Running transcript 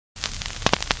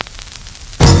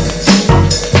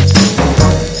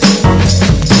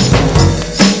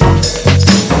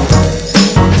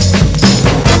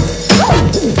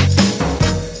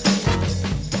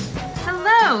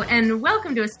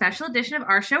welcome to a special edition of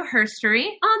our show, Herstory,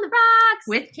 On the Rocks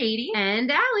with Katie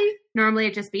and Allie. Normally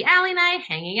it'd just be Allie and I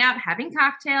hanging out, having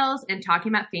cocktails, and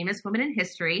talking about famous women in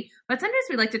history. But sometimes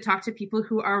we like to talk to people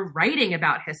who are writing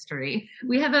about history.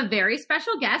 We have a very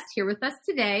special guest here with us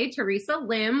today, Teresa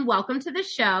Lim. Welcome to the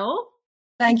show.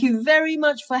 Thank you very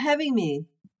much for having me.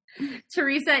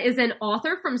 Teresa is an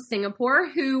author from Singapore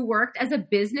who worked as a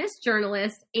business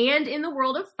journalist and in the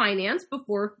world of finance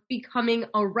before becoming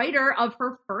a writer of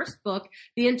her first book,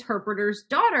 The Interpreter's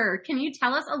Daughter. Can you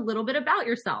tell us a little bit about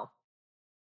yourself?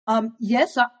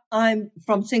 Yes, I'm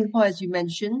from Singapore, as you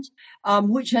mentioned,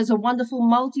 which has a wonderful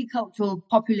multicultural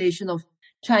population of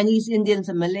Chinese, Indians,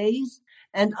 and Malays.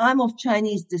 And I'm of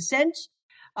Chinese descent.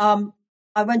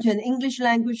 I went to an English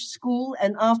language school,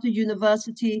 and after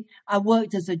university, I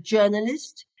worked as a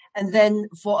journalist and then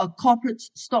for a corporate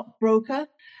stockbroker.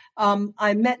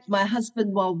 I met my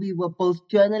husband while we were both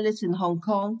journalists in Hong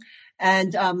Kong,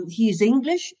 and he's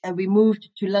English, and we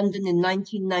moved to London in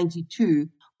 1992,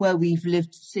 where we've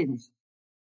lived since.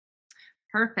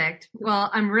 Perfect. Well,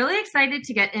 I'm really excited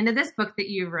to get into this book that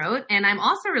you wrote, and I'm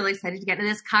also really excited to get into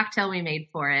this cocktail we made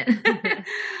for it.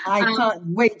 I can't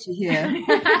wait to hear.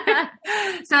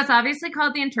 So it's obviously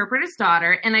called The Interpreter's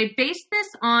Daughter, and I based this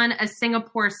on a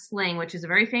Singapore sling, which is a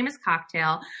very famous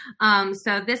cocktail.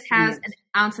 So this has an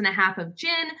ounce and a half of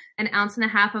gin, an ounce and a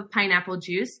half of pineapple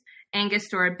juice,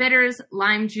 Angostura bitters,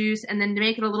 lime juice, and then to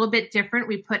make it a little bit different,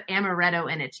 we put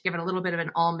amaretto in it to give it a little bit of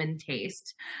an almond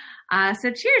taste.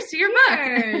 So cheers to your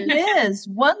book. Yes,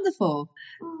 wonderful,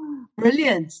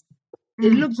 brilliant.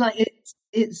 It looks like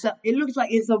it's a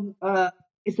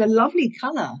lovely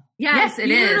color. Yes, it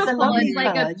is. It's a lovely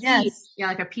like color. a peach. Yes, Yeah,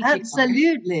 like a peachy color.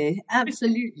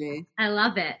 absolutely. I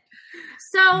love it.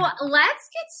 So let's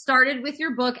get started with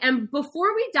your book. And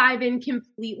before we dive in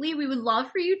completely, we would love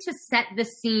for you to set the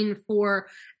scene for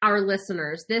our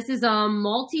listeners. This is a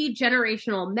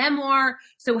multi-generational memoir.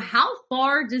 So how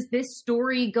far does this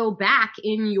story go back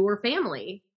in your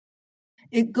family?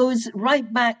 It goes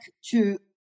right back to,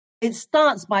 it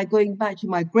starts by going back to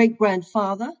my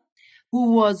great-grandfather,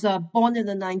 who was born in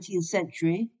the 19th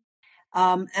century.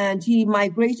 And he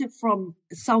migrated from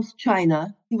South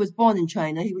China. He was born in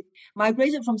China. He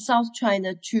migrated from South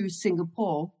China to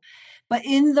Singapore. But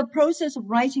in the process of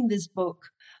writing this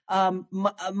book,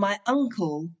 my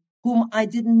uncle, whom I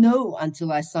didn't know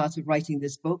until I started writing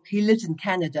this book, he lived in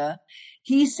Canada.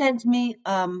 He sent me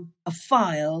a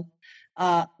file,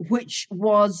 which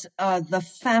was the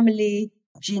family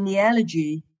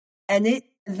genealogy, and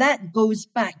that goes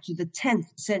back to the 10th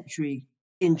century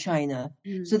in China.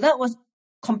 So that was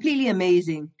completely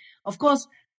amazing. Of course,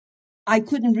 I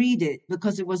couldn't read it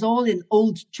because it was all in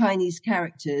old Chinese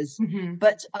characters.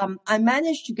 But I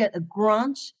managed to get a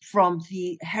grant from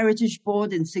the Heritage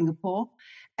Board in Singapore,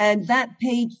 and that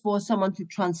paid for someone to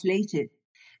translate it.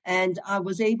 And I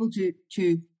was able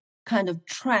to kind of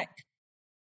track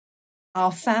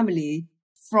our family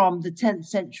from the 10th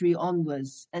century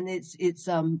onwards. And it's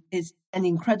an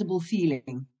incredible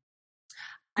feeling.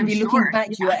 I'm be sure. Looking back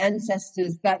to your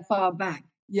ancestors that far back.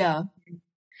 Yeah.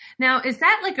 Now, is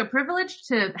that like a privilege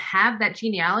to have that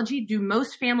genealogy? Do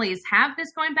most families have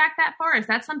this going back that far? Is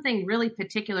that something really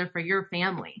particular for your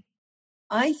family?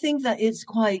 I think that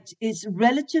it's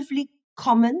relatively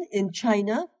common in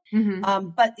China,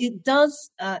 but it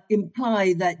does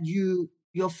imply that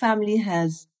your family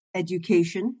has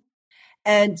education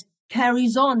and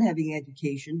carries on having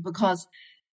education, because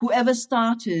whoever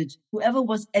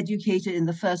was educated in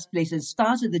the first place and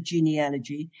started the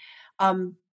genealogy,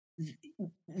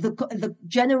 the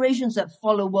generations that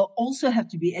follow will also have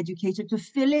to be educated to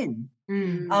fill in.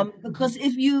 Because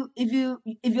if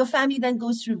your family then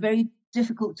goes through very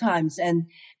difficult times and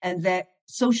their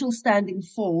social standing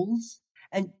falls,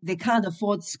 and they can't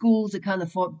afford schools, they can't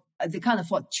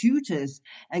afford tutors,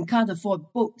 and can't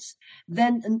afford books,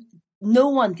 then no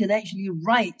one can actually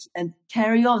write and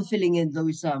carry on filling in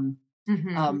those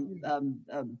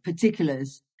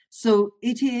particulars. So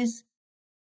it is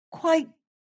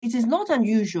not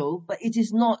unusual, but it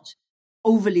is not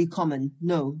overly common.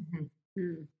 No.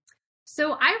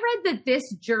 So I read that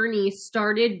this journey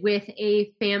started with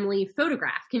a family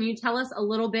photograph. Can you tell us a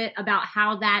little bit about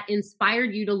how that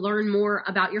inspired you to learn more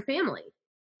about your family?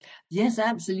 Yes,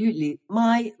 absolutely.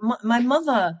 My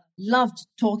mother loved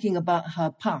talking about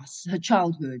her past, her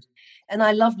childhood, and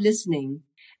I loved listening.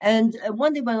 And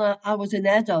one day when I was an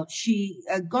adult, she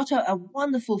got a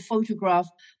wonderful photograph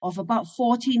of about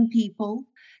 14 people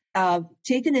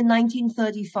taken in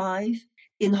 1935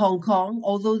 in Hong Kong.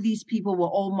 Although these people were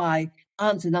all my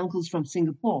aunts and uncles from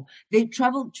Singapore, they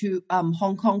traveled to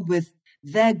Hong Kong with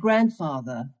their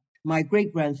grandfather, my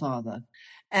great-grandfather.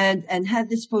 and had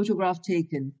this photograph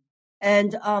taken.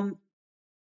 And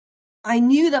I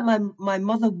knew that my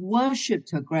mother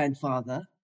worshipped her grandfather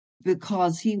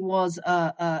because he was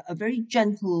a very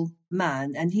gentle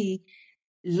man, and he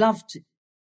loved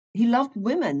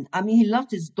women. I mean, he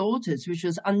loved his daughters, which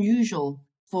was unusual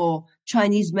for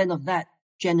Chinese men of that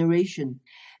generation.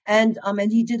 And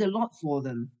he did a lot for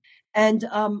them. And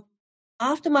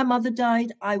after my mother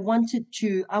died, I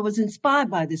was inspired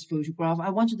by this photograph. I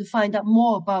wanted to find out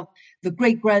more about the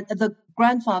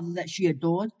grandfather that she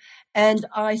adored. And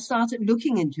I started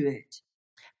looking into it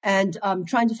and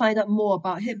trying to find out more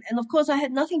about him. And of course, I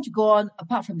had nothing to go on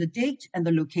apart from the date and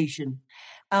the location.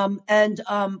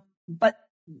 But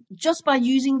just by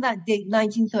using that date,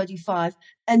 1935,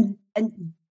 and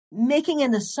making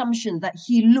an assumption that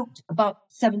he looked about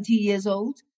 70 years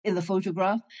old in the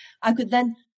photograph,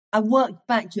 I worked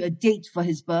back to a date for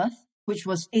his birth, which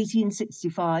was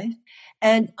 1865,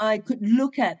 and I could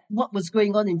look at what was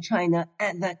going on in China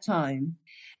at that time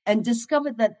and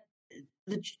discovered that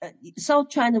South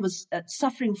China was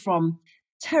suffering from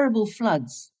terrible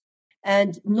floods,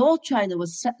 and North China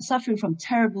was suffering from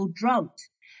terrible drought.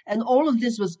 And all of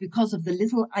this was because of the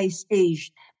little ice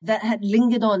age that had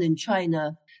lingered on in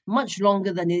China much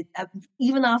longer than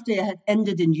even after it had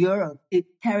ended in Europe, it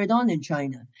carried on in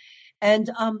China.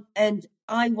 And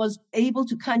I was able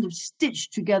to kind of stitch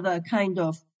together a kind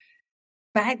of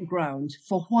background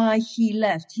for why he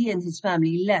and his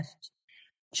family left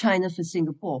China for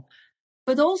Singapore.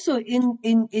 But also in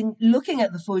looking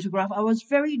at the photograph, I was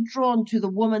very drawn to the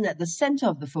woman at the center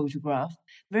of the photograph,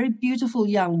 very beautiful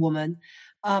young woman.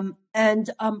 I learned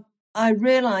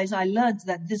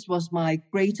that this was my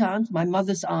great aunt, my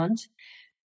mother's aunt.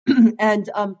 And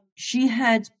she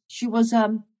was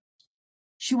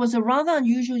a rather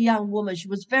unusual young woman. She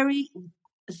was very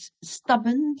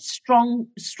stubborn,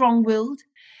 strong-willed.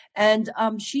 And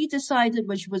she decided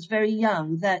when she was very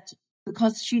young that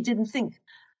because she didn't think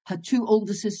her two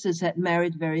older sisters had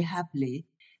married very happily,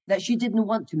 that she didn't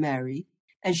want to marry.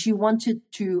 And she wanted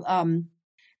to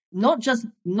not just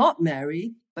not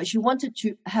marry, but she wanted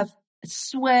to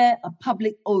swear a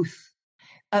public oath,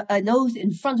 an oath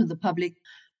in front of the public,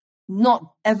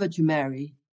 not ever to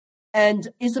marry. And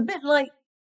it's a bit like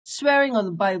swearing on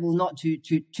the Bible not to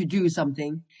do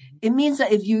something. It means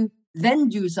that if you then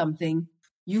do something,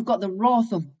 you've got the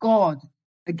wrath of God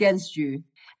against you.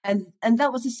 And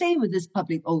that was the same with this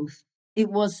public oath. It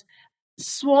was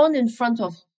sworn in front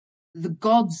of the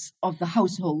gods of the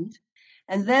household.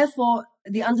 And therefore,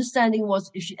 the understanding was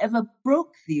if she ever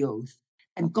broke the oath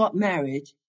and got married,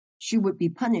 she would be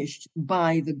punished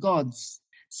by the gods.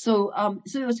 So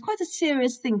it was quite a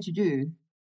serious thing to do.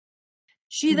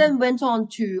 She then went on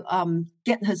to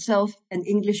get herself an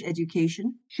English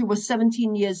education. She was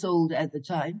 17 years old at the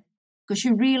time because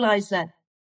she realized that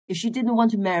if she didn't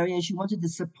want to marry and she wanted to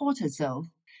support herself,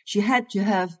 she had to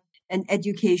have an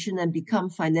education and become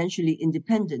financially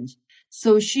independent.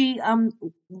 So she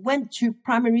went to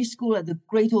primary school at the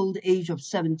great old age of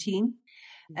 17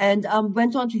 and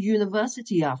went on to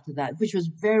university after that, which was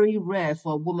very rare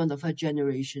for a woman of her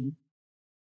generation.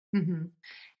 Mm-hmm.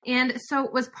 And so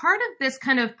was part of this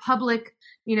kind of public,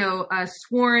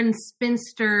 sworn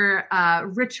spinster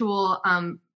ritual,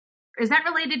 is that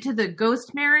related to the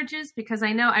ghost marriages? Because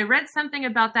I know I read something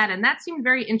about that and that seemed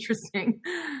very interesting.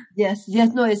 Yes,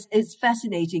 no, it's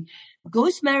fascinating.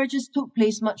 Ghost marriages took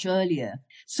place much earlier.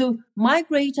 So my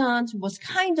great aunt was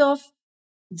kind of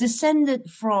descended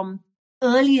from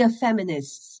earlier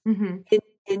feminists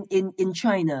in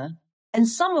China. And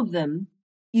some of them,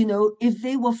 if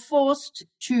they were forced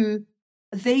to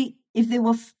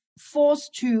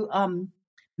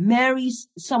marry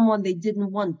someone they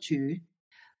didn't want to,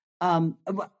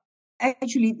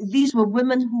 actually, these were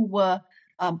women who were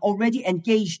already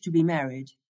engaged to be married.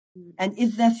 And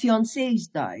if their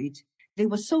fiancés died, they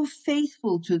were so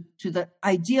faithful to the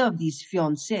idea of these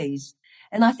fiancés.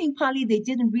 And I think partly they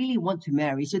didn't really want to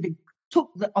marry. So they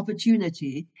took the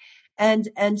opportunity and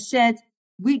said,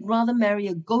 we'd rather marry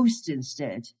a ghost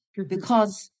instead.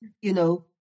 Because,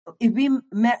 if we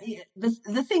marry,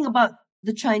 the thing about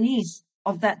the Chinese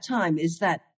of that time is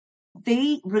that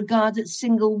they regarded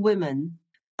single women,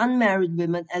 unmarried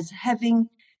women, as having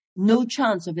no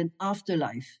chance of an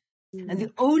afterlife. And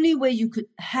the only way you could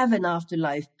have an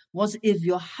afterlife was if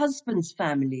your husband's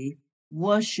family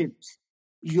worshipped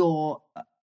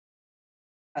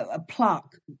a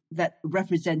plaque that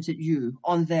represented you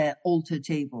on their altar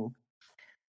table.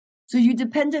 So you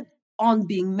depended on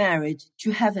being married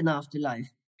to have an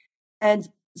afterlife. And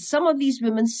some of these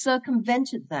women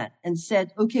circumvented that and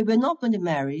said, okay, we're not going to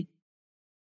marry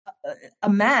a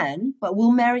man, but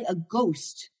we'll marry a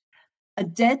ghost. a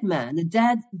dead man,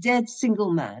 dead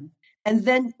single man, and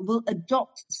then will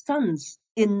adopt sons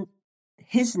in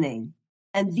his name.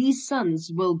 And these sons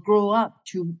will grow up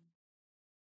to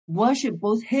worship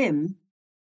both him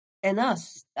and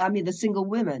us. I mean, the single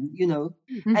women,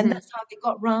 Mm-hmm. and that's how they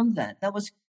got around that. That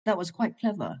was quite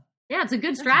clever. Yeah, it's a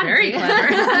good strategy.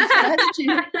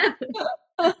 Very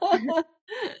clever.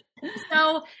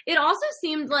 So it also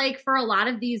seemed like for a lot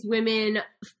of these women,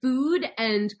 food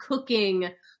and cooking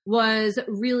was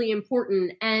really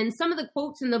important. And some of the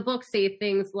quotes in the book say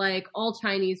things like, all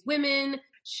Chinese women,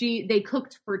 they cook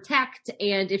to protect,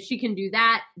 and if she can do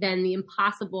that, then the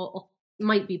impossible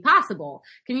might be possible.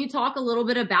 Can you talk a little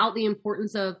bit about the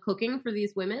importance of cooking for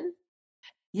these women?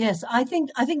 Yes, I think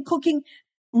cooking,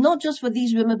 not just for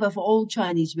these women, but for all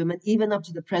Chinese women, even up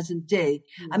to the present day.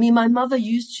 I mean, my mother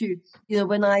used to,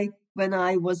 when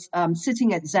I was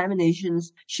sitting at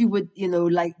examinations, she would,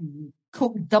 like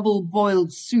cook double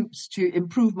boiled soups to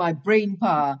improve my brain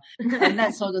power and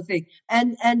that sort of thing.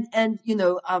 And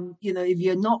if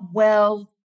you're not well,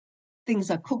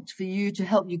 things are cooked for you to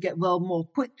help you get well more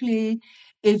quickly.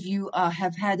 If you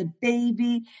have had a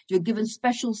baby, you're given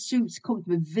special soups cooked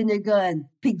with vinegar and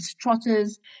pig's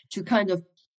trotters to kind of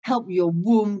help your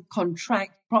womb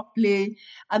contract properly.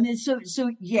 I mean, so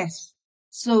yes.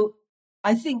 So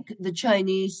I think the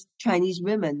Chinese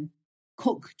women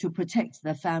cook to protect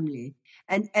their family,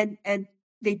 and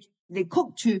they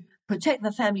cook to protect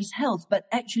the family's health. But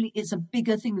actually, it's a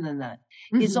bigger thing than that.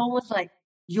 Mm-hmm. It's almost like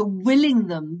you're willing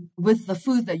them with the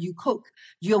food that you cook.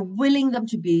 You're willing them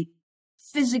to be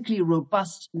physically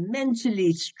robust,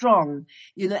 mentally strong,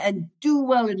 and do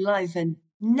well in life and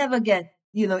never get,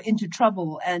 into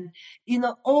trouble. And,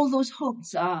 all those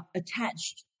hopes are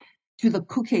attached to the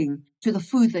cooking, to the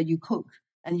food that you cook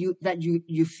and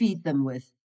you feed them with.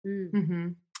 Mm-hmm.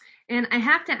 And I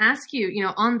have to ask you,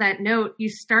 on that note, you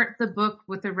start the book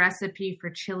with a recipe for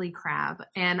chili crab.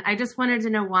 And I just wanted to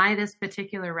know why this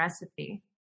particular recipe.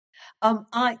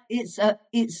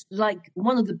 It's like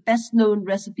one of the best known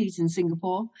recipes in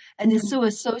Singapore, and it's so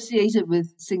associated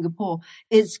with Singapore.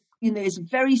 It's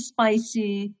very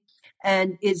spicy,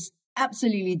 and it's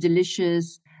absolutely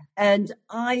delicious. And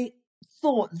I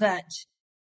thought that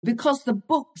because the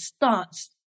book starts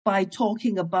by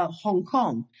talking about Hong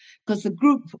Kong, because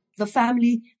the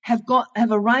family have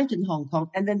arrived in Hong Kong,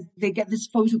 and then they get this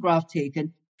photograph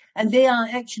taken. And they are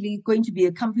actually going to be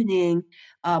accompanying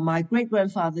my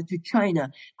great-grandfather to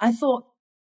China. I thought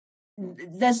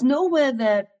there's nowhere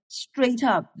there straight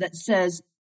up that says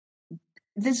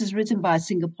this is written by a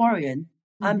Singaporean.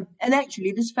 And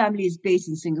actually, this family is based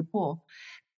in Singapore.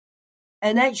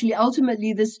 And actually,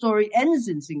 ultimately, this story ends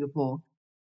in Singapore.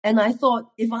 And I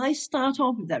thought, if I start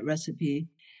off with that recipe,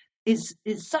 it's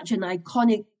such an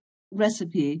iconic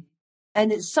recipe,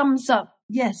 and it sums up,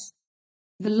 yes,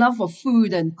 the love of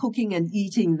food and cooking and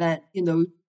eating that,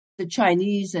 the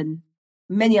Chinese and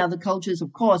many other cultures,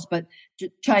 of course, but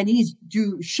Chinese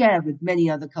do share with many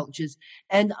other cultures.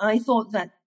 And I thought that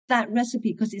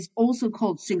recipe, because it's also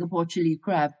called Singapore chili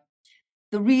crab,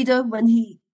 the reader, when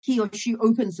he or she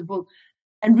opens the book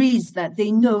and reads that,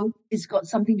 they know it's got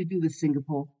something to do with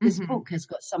Singapore. This book has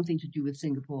got something to do with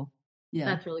Singapore. Yeah.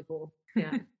 That's really cool.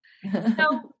 Yeah.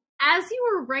 So, as you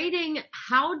were writing,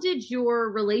 how did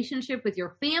your relationship with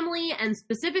your family and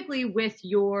specifically with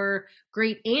your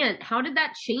great aunt, how did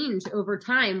that change over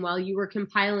time while you were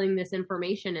compiling this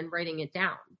information and writing it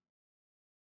down?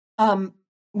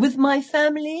 With my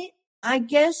family, I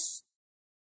guess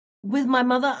with my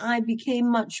mother, I became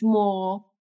much more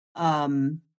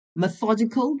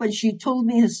methodical. When she told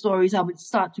me her stories, I would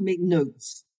start to make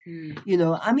notes.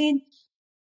 I mean,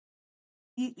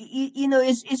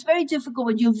 it's very difficult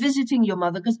when you're visiting your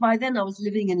mother, because by then I was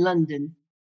living in London.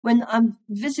 When I'm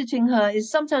visiting her, it's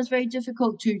sometimes very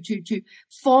difficult to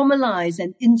formalize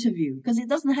an interview, because it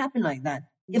doesn't happen like that.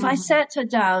 If I sat her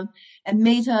down and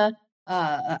made her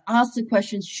ask the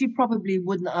questions, she probably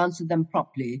wouldn't answer them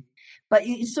properly. But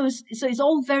so it's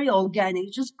all very organic.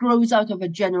 It just grows out of a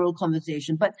general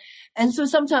conversation. And so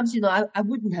sometimes, I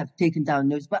wouldn't have taken down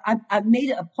notes, but I made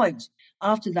it a point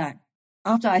after that,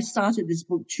 after I started this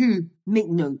book, to make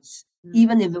notes,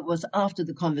 even if it was after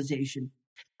the conversation.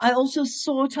 I also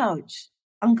sought out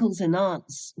uncles and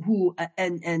aunts who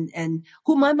and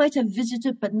whom I might have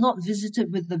visited, but not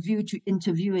visited with the view to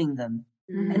interviewing them.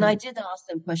 And I did ask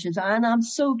them questions, and I'm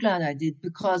so glad I did,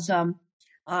 because an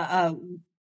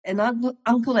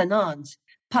uncle and aunt,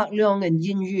 Park Leong and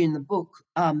Yin Yu in the book,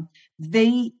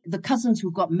 the cousins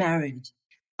who got married,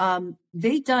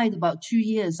 they died about 2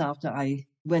 years after I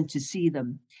went to see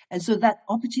them. And so that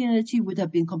opportunity would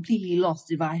have been completely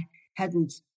lost if I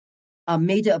hadn't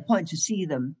made it a point to see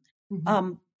them.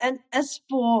 And as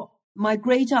for my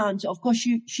great aunt, of course,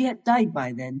 she had died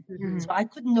by then, so I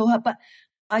couldn't know her, but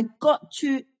I got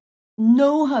to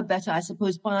know her better, I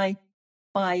suppose, by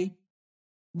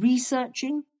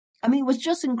researching. I mean, it was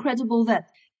just incredible that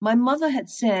my mother had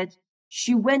said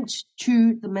she went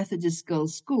to the Methodist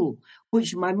Girls' School,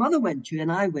 which my mother went to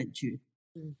and I went to.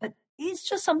 But it's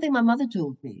just something my mother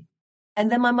told me. And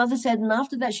then my mother said, and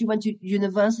after that, she went to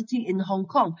university in Hong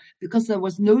Kong because there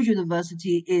was no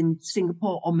university in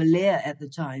Singapore or Malaya at the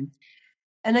time.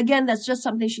 And again, that's just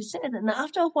something she said. And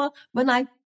after a while, when I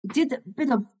did a bit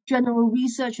of general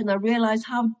research and I realized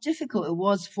how difficult it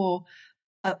was for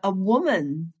a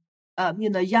woman,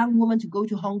 a young woman to go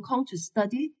to Hong Kong to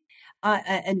study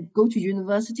and go to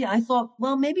university, I thought,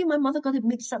 well, maybe my mother got it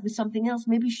mixed up with something else.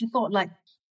 Maybe she thought like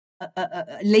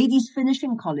a ladies'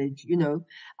 finishing college,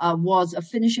 was a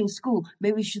finishing school.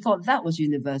 Maybe she thought that was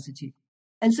university.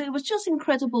 And so it was just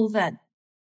incredible that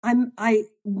I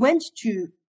went to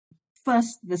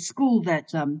first the school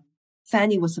that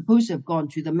Fanny was supposed to have gone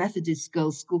to, the Methodist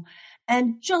Girls' School.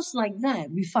 And just like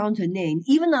that, we found her name,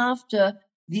 even after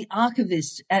the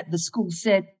archivist at the school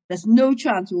said, there's no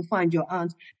chance we'll find your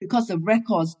aunt because the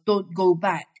records don't go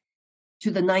back to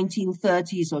the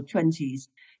 1930s or 20s.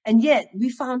 And yet we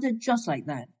found it just like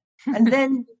that. And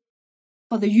then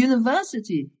for the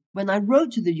university, when I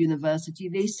wrote to the university,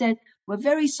 they said, we're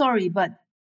very sorry, but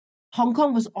Hong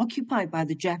Kong was occupied by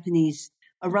the Japanese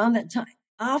around that time.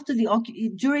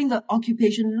 During the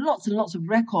occupation, lots and lots of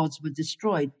records were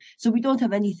destroyed. So we don't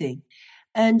have anything.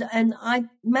 And I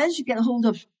managed to get a hold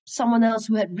of someone else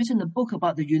who had written a book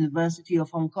about the University of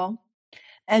Hong Kong.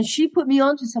 And she put me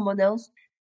on to someone else.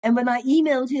 And when I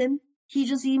emailed him, he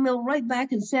just emailed right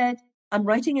back and said, I'm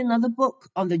writing another book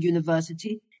on the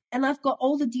university, and I've got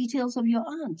all the details of your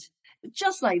aunt.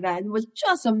 Just like that. It was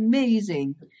just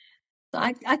amazing. So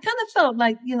I kind of felt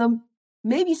like,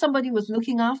 maybe somebody was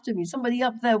looking after me. Somebody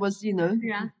up there was,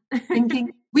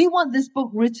 thinking, we want this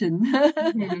book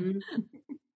written.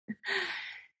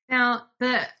 Now,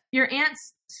 your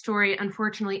aunt's story,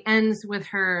 unfortunately, ends with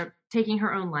her taking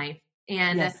her own life.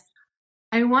 And yes.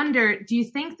 I wonder, do you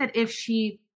think that if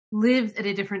she lived at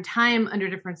a different time under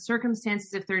different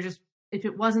circumstances, if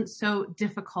it wasn't so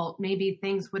difficult, maybe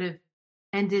things would have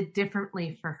ended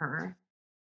differently for her?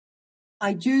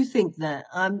 I do think that.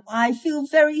 I feel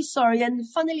very sorry. And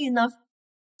funnily enough,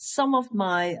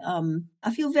 I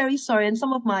feel very sorry. And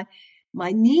some of my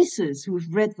nieces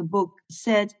who've read the book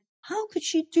said, how could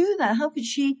she do that? How could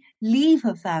she leave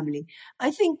her family?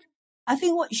 I think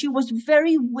she was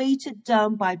very weighted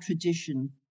down by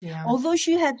tradition. Yeah. Although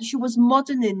she was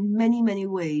modern in many, many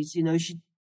ways. She'd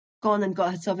gone and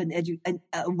got herself a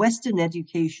Western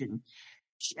education,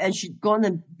 and she'd gone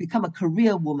and become a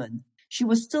career woman. She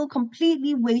was still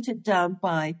completely weighted down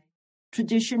by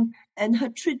tradition, and her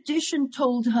tradition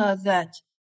told her that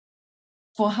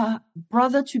for her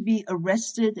brother to be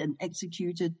arrested and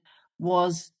executed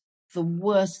was the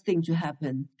worst thing to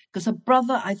happen, because her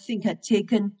brother, I think, had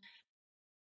taken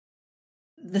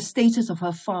the status of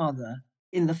her father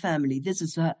in the family. This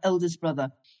is her eldest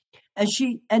brother.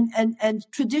 And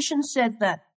tradition said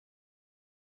that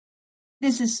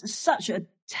this is such a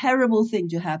terrible thing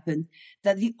to happen,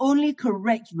 that the only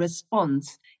correct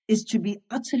response is to be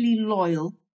utterly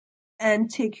loyal and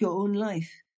take your own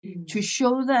life. To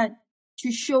show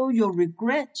your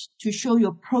regret, to show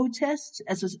your protest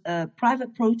as a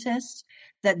private protest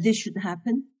that this should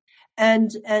happen.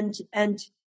 And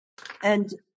that's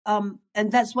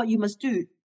what you must do.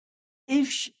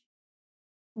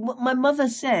 My mother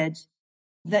said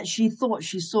that she thought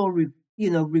she saw,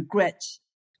 regret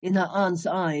in her aunt's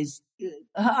eyes.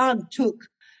 Her aunt took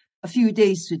a few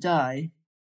days to die.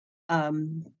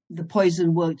 The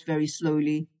poison worked very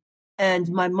slowly, and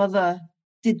my mother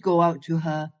did go out to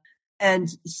her, and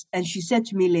she said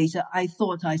to me later, I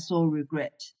thought I saw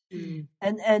regret.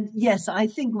 And yes, I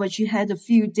think when she had a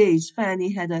few days,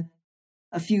 Fanny had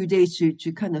a few days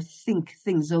to kind of think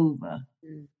things over.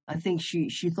 I think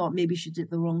she thought maybe she did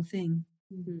the wrong thing.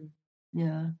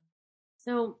 Yeah.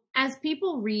 So as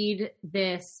people read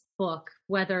this book,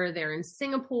 whether they're in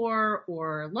Singapore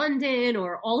or London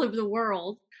or all over the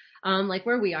world, like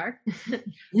where we are,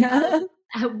 yeah.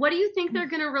 What do you think they're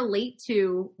going to relate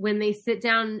to when they sit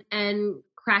down and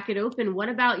crack it open? What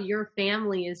about your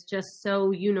family is just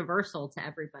so universal to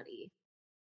everybody?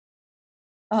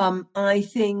 I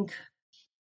think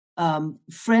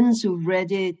friends who've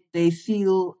read it, they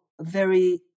feel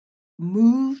very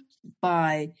moved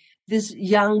by this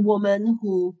young woman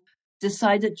who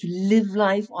decided to live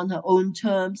life on her own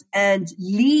terms and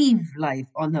leave life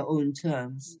on her own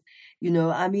terms.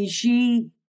 I mean, she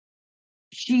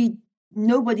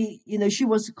nobody, she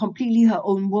was completely her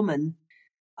own woman.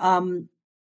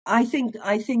 I think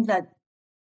that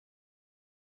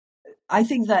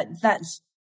that's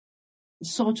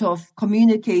sort of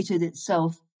communicated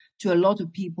itself to a lot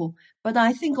of people. But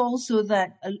I think also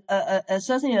that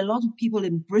certainly a lot of people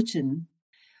in Britain,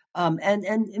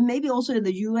 and maybe also in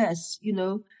the US,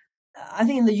 I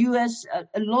think in the US,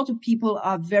 a lot of people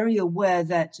are very aware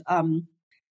that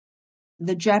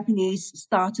the Japanese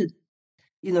started,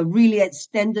 really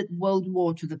extended World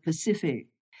War to the Pacific.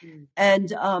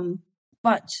 And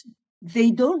but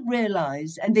they don't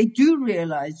realize, and they do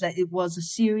realize, that it was a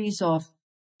series of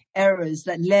errors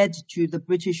that led to the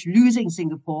British losing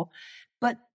Singapore.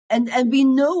 But and we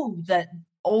know that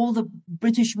all the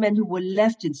British men who were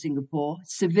left in Singapore,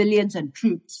 civilians and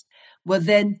troops, were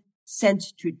then sent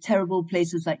to terrible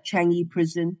places like Changi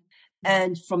Prison.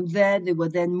 And from there, they were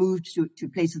then moved to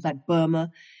places like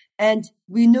Burma. And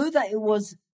we know that it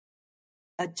was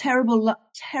a terrible,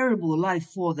 terrible life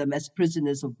for them as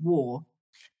prisoners of war.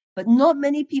 But not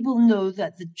many people know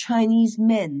that the Chinese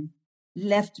men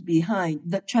left behind,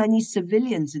 the Chinese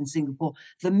civilians in Singapore,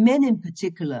 the men in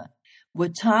particular, were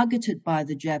targeted by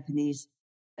the Japanese,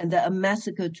 and that a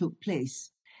massacre took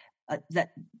place that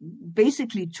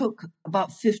basically took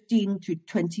about 15 to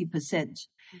 20%,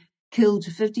 killed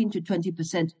 15 to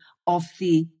 20% of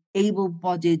the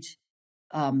able-bodied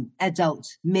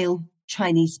adult male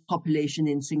Chinese population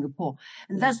in Singapore.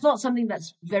 And that's not something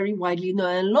that's very widely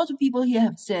known. And a lot of people here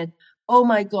have said, oh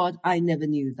my God, I never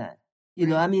knew that.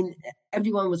 I mean,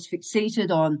 everyone was fixated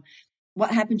on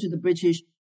what happened to the British,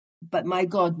 but my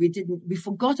God, we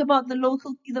forgot about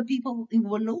the people who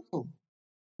were local.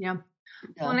 Yeah.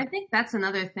 Well, and I think that's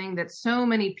another thing that so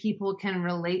many people can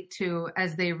relate to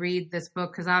as they read this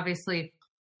book, because obviously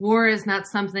war is not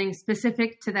something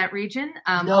specific to that region.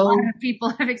 A lot of people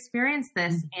have experienced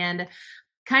this, and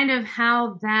kind of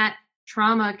how that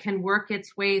trauma can work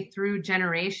its way through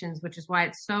generations, which is why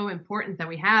it's so important that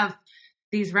we have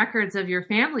these records of your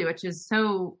family, which is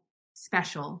so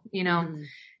special,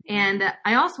 And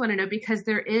I also want to know, because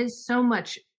there is so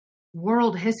much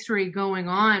world history going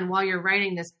on while you're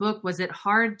writing this book, was it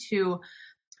hard to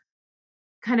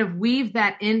kind of weave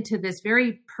that into this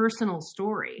very personal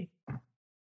story?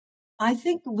 I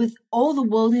think with all the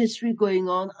world history going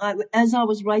on, as I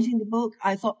was writing the book,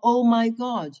 I thought, oh my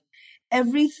God,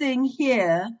 everything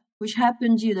here, which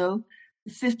happened,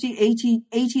 50,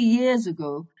 80 years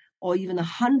ago, or even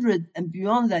 100 and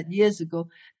beyond that years ago,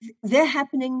 they're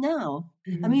happening now.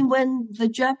 Mm-hmm. I mean, when the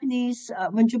Japanese,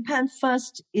 when Japan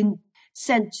first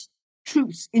sent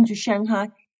troops into Shanghai,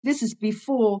 this is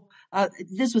before,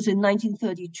 this was in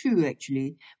 1932,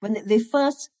 actually, when they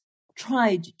first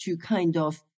tried to kind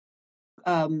of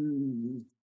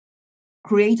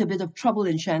create a bit of trouble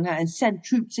in Shanghai and send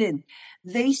troops in.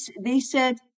 They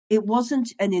said it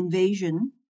wasn't an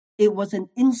invasion, it was an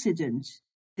incident.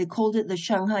 They called it the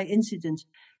Shanghai incident.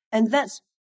 And that's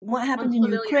what happened in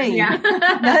Ukraine. Yeah.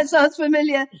 That sounds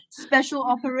familiar. Special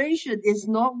operation is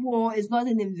not war, it's not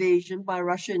an invasion by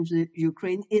Russia into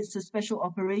Ukraine, it's a special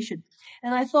operation.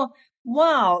 And I thought,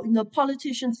 wow,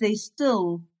 politicians, they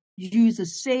still use the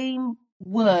same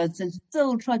words and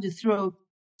still try to throw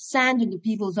sand into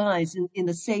people's eyes in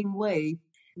the same way.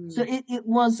 So it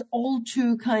was all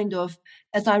too kind of,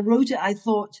 as I wrote it, I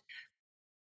thought,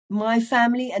 my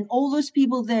family and all those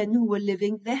people then who were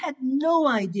living, they had no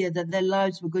idea that their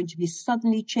lives were going to be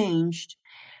suddenly changed.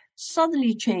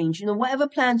 Whatever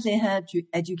plans they had to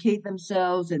educate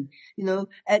themselves and,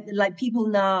 like people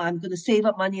now, I'm going to save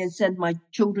up money and send my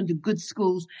children to good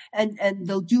schools and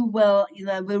they'll do well.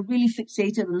 We're really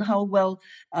fixated on how well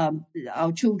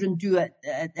our children do at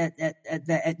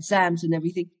their exams and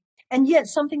everything. And yet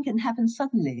something can happen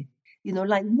suddenly,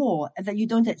 like war that you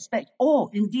don't expect, or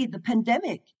indeed the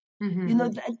pandemic.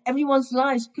 Mm-hmm. Everyone's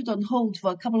lives put on hold for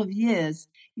a couple of years.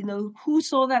 Who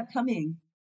saw that coming?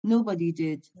 Nobody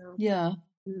did. No. Yeah.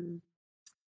 Mm-hmm.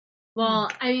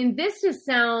 Well, I mean, this just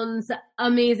sounds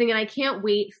amazing, and I can't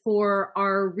wait for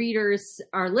our readers,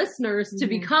 our listeners, to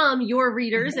become your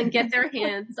readers and get their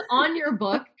hands on your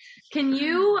book. Can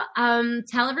you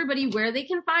tell everybody where they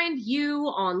can find you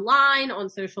online, on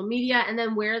social media, and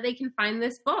then where they can find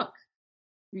this book?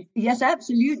 Yes,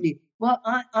 absolutely. Well,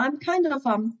 I'm kind of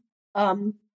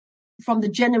from the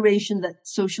generation that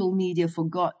social media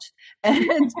forgot.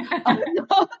 And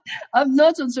I'm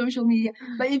not on social media.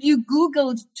 But if you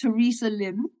Googled Teresa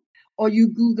Lim or you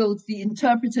Googled The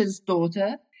Interpreter's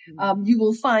Daughter,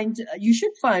 you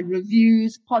should find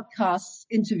reviews, podcasts,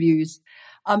 interviews.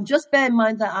 Just bear in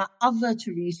mind there are other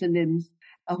Teresa Lims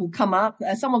who come up.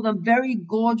 Some of them very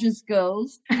gorgeous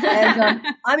girls. And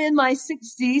I'm in my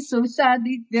 60s, so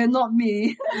sadly, they're not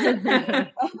me.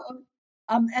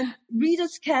 And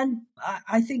readers can,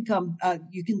 I think,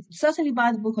 you can certainly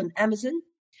buy the book on Amazon,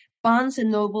 Barnes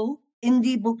and Noble,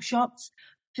 indie bookshops.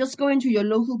 Just go into your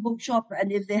local bookshop,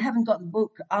 and if they haven't got the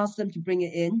book, ask them to bring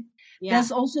it in. Yeah.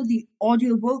 There's also the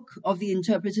audiobook of The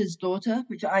Interpreter's Daughter,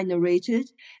 which I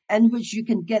narrated, and which you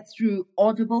can get through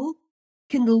Audible,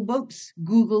 Kindle Books,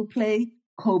 Google Play,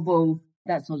 Kobo,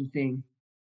 that sort of thing.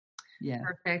 Yeah.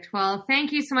 Perfect. Well,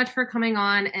 thank you so much for coming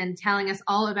on and telling us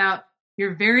all about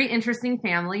your very interesting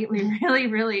family. We really,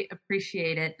 really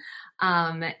appreciate it.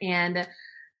 And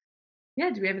yeah,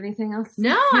 do we have anything else?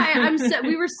 No,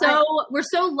 we're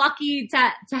so lucky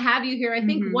to have you here. I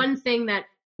think one thing that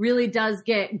really does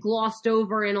get glossed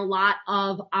over in a lot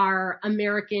of our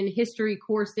American history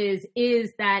courses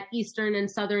is that Eastern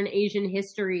and Southern Asian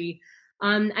history.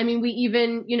 I mean, we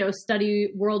even,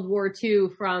 study World War II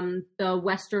from the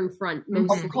Western Front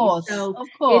mostly. Of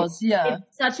course, yeah.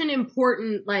 It's such an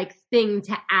important thing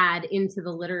to add into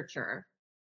the literature.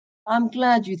 I'm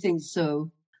glad you think so.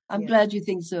 Glad you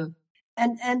think so.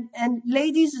 And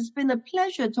ladies, it's been a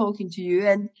pleasure talking to you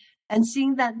and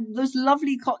seeing those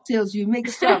lovely cocktails you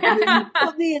mixed up. You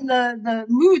put me in the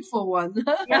mood for one.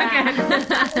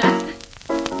 Yeah.